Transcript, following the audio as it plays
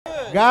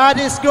God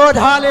is good.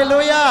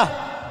 Hallelujah.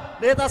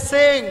 Let us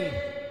sing.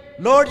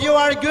 Lord, you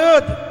are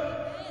good.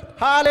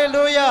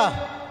 Hallelujah.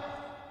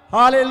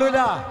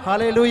 Hallelujah.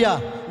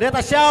 Hallelujah. Let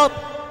us shout.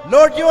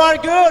 Lord, you are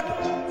good.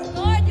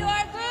 Lord, you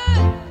are good.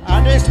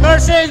 And His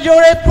mercy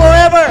endureth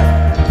forever.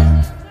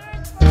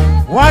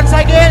 Once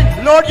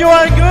again, Lord, you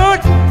are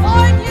good.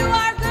 Lord, you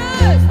are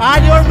good.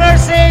 And your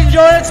mercy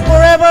endureth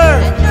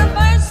forever. And your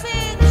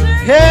mercy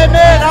endures.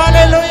 Amen.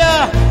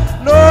 Hallelujah.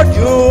 Lord,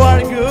 you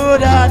are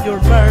good and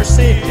your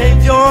mercy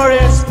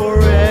endures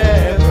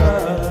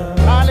forever.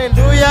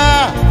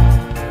 Hallelujah.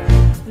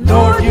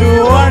 Lord,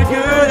 you are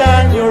good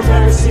and your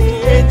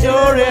mercy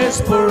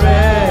endures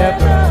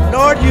forever.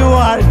 Lord, you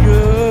are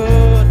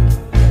good.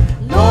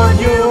 Lord,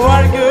 you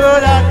are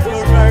good and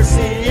your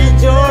mercy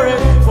endures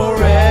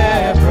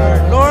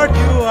forever. Lord,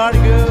 you are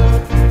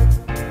good.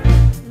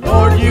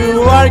 Lord,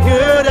 you are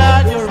good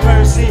and your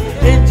mercy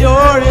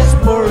endures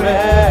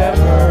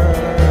forever.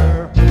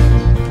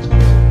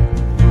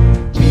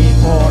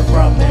 People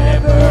from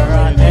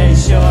every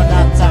nation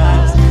and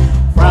times,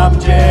 from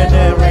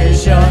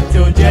generation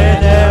to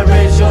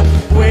generation,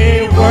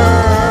 we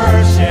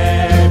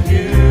worship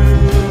you.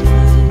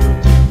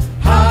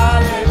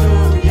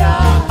 Hallelujah,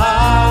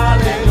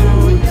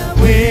 hallelujah.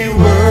 We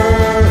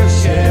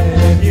worship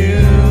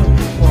you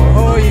for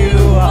who you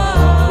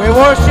are. We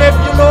worship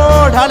you,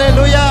 Lord.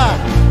 Hallelujah.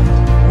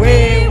 We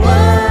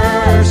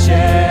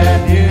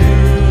worship you.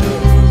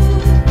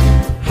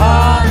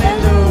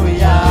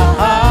 Hallelujah,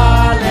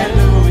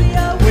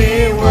 hallelujah. We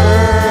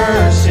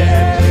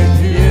worship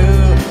you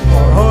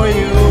for who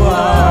you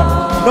are.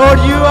 Lord,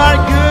 you are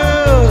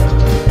good.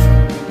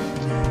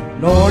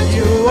 Lord,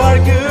 you are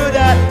good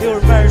and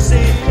your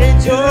mercy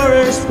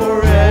endures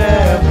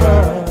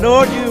forever.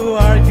 Lord, you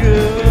are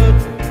good.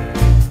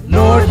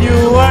 Lord, you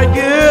are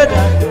good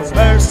and your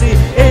mercy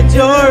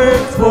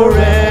endures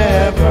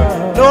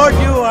forever. Lord,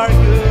 you are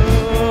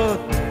good.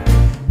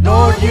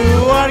 Lord, you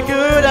are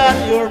good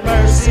and your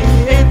mercy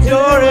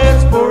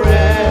endures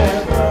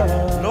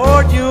forever.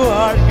 Lord, you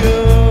are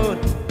good.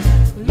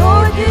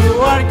 Lord, you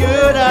are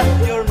good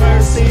and your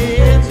mercy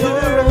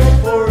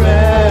endures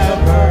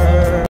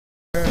forever.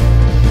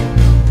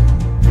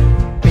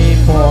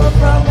 People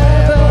from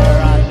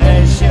every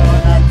nation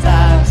and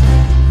times,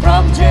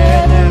 from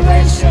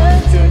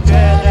generation to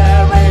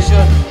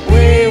generation,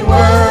 we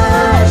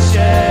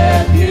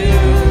worship you.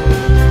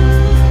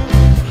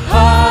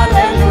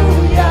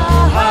 Hallelujah,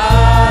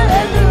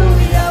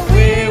 hallelujah.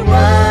 We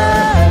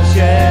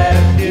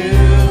worship you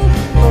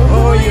for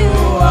who you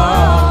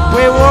are.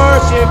 We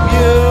worship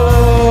you.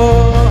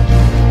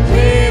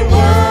 We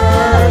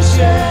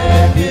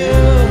worship you.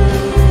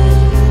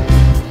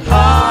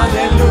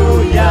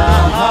 Hallelujah,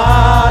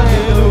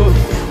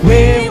 hallelujah.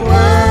 We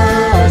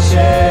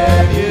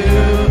worship you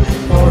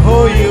for who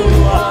you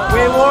are.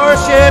 We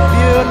worship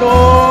you,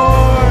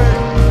 Lord.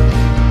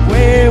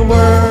 We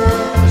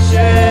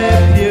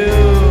worship you.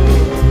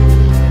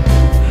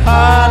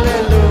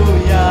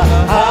 Hallelujah,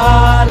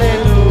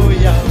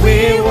 hallelujah. We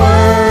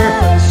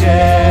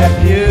worship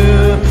you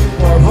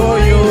for who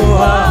you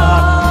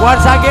are.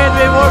 Once again,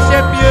 we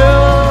worship you.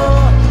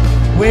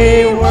 We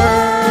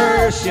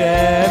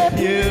worship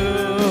you.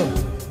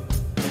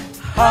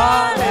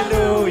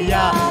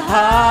 Hallelujah,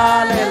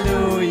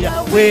 hallelujah.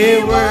 We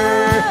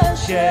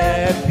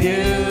worship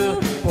you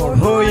for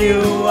who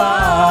you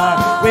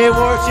are. We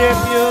worship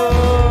you.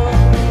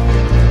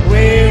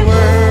 We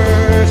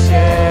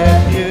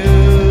worship you.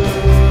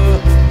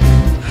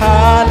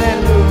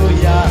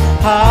 Hallelujah,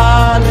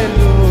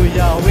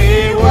 hallelujah. We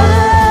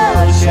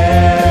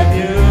worship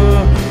you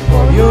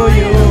for who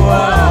you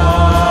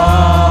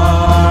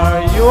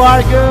are. You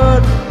are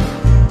good.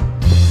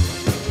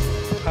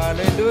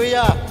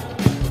 Hallelujah.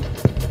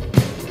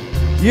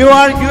 You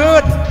are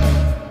good.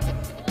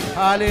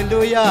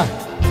 Hallelujah.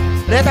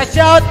 Let us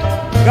shout,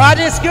 God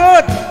is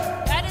good.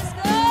 God is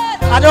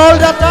good. And all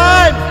the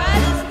time. God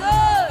is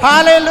good.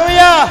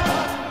 Hallelujah.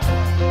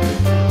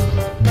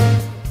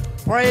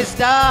 Praise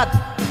God.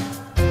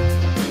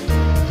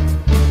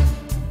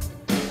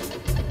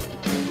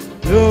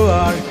 You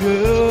are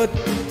good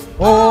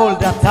all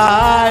the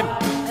time.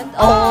 And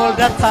All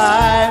the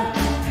time.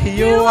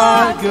 You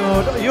are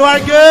good. You are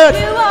good.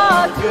 You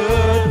are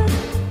Good.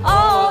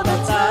 all the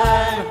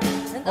Time.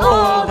 and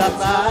All the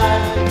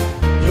time.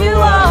 You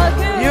are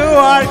good. You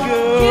are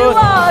good. You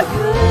are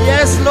good.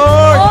 Yes,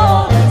 Lord.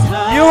 All the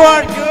time. You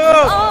are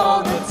good.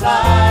 All the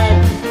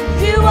time.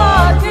 You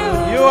are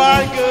good. You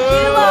are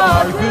good. You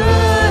are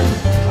good.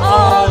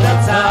 All the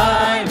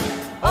time.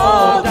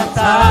 All the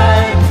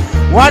time.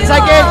 Once You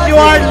again, are you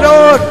are good.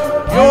 Lord.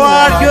 You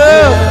are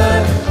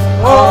good.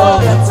 All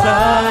the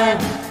time.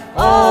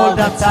 All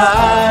the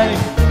time.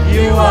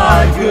 You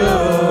are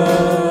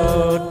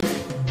good.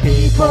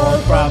 People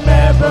from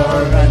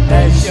every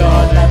nation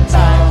and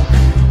time,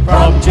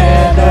 from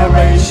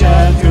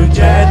generation to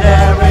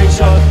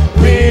generation,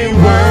 we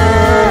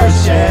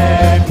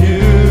worship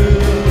you.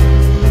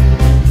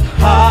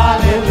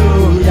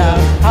 Hallelujah,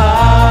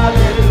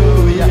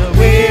 hallelujah.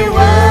 We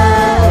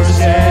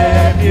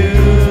worship you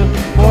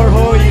for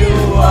who you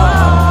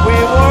are. We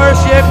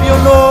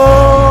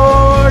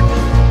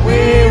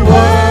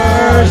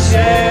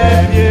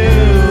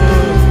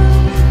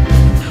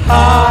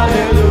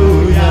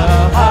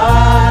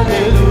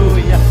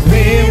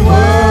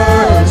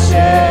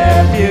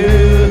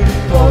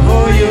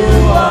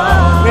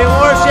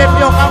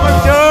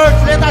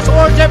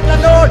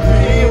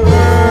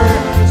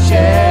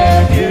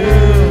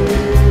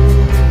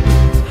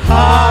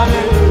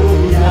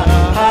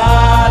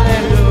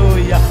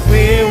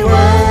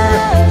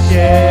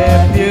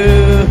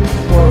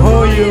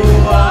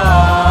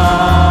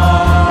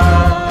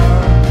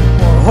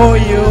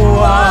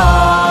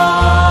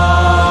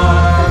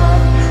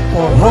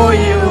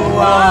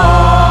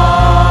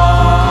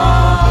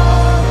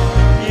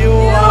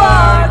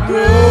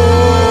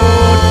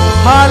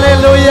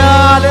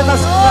Let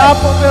us clap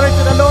offering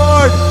to the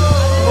Lord.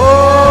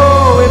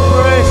 Oh, we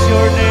praise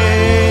your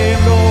name,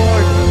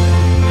 Lord.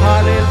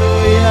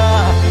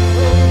 Hallelujah.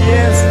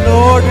 Yes,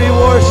 Lord, we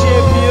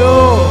worship you.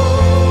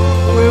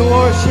 We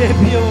worship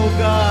you,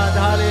 God.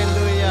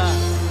 Hallelujah.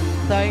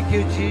 Thank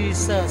you,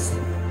 Jesus.